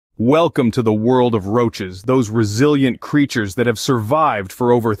Welcome to the world of roaches, those resilient creatures that have survived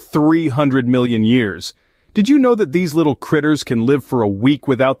for over 300 million years. Did you know that these little critters can live for a week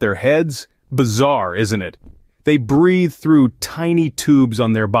without their heads? Bizarre, isn't it? They breathe through tiny tubes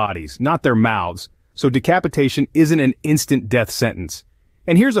on their bodies, not their mouths, so decapitation isn't an instant death sentence.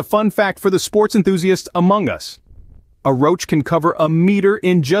 And here's a fun fact for the sports enthusiasts among us. A roach can cover a meter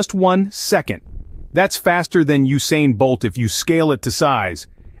in just 1 second. That's faster than Usain Bolt if you scale it to size,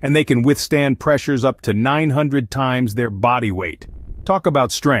 and they can withstand pressures up to 900 times their body weight. Talk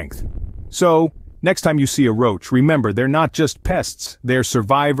about strength. So, next time you see a roach, remember they're not just pests, they're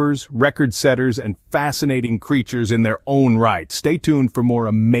survivors, record setters, and fascinating creatures in their own right. Stay tuned for more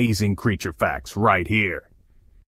amazing creature facts right here.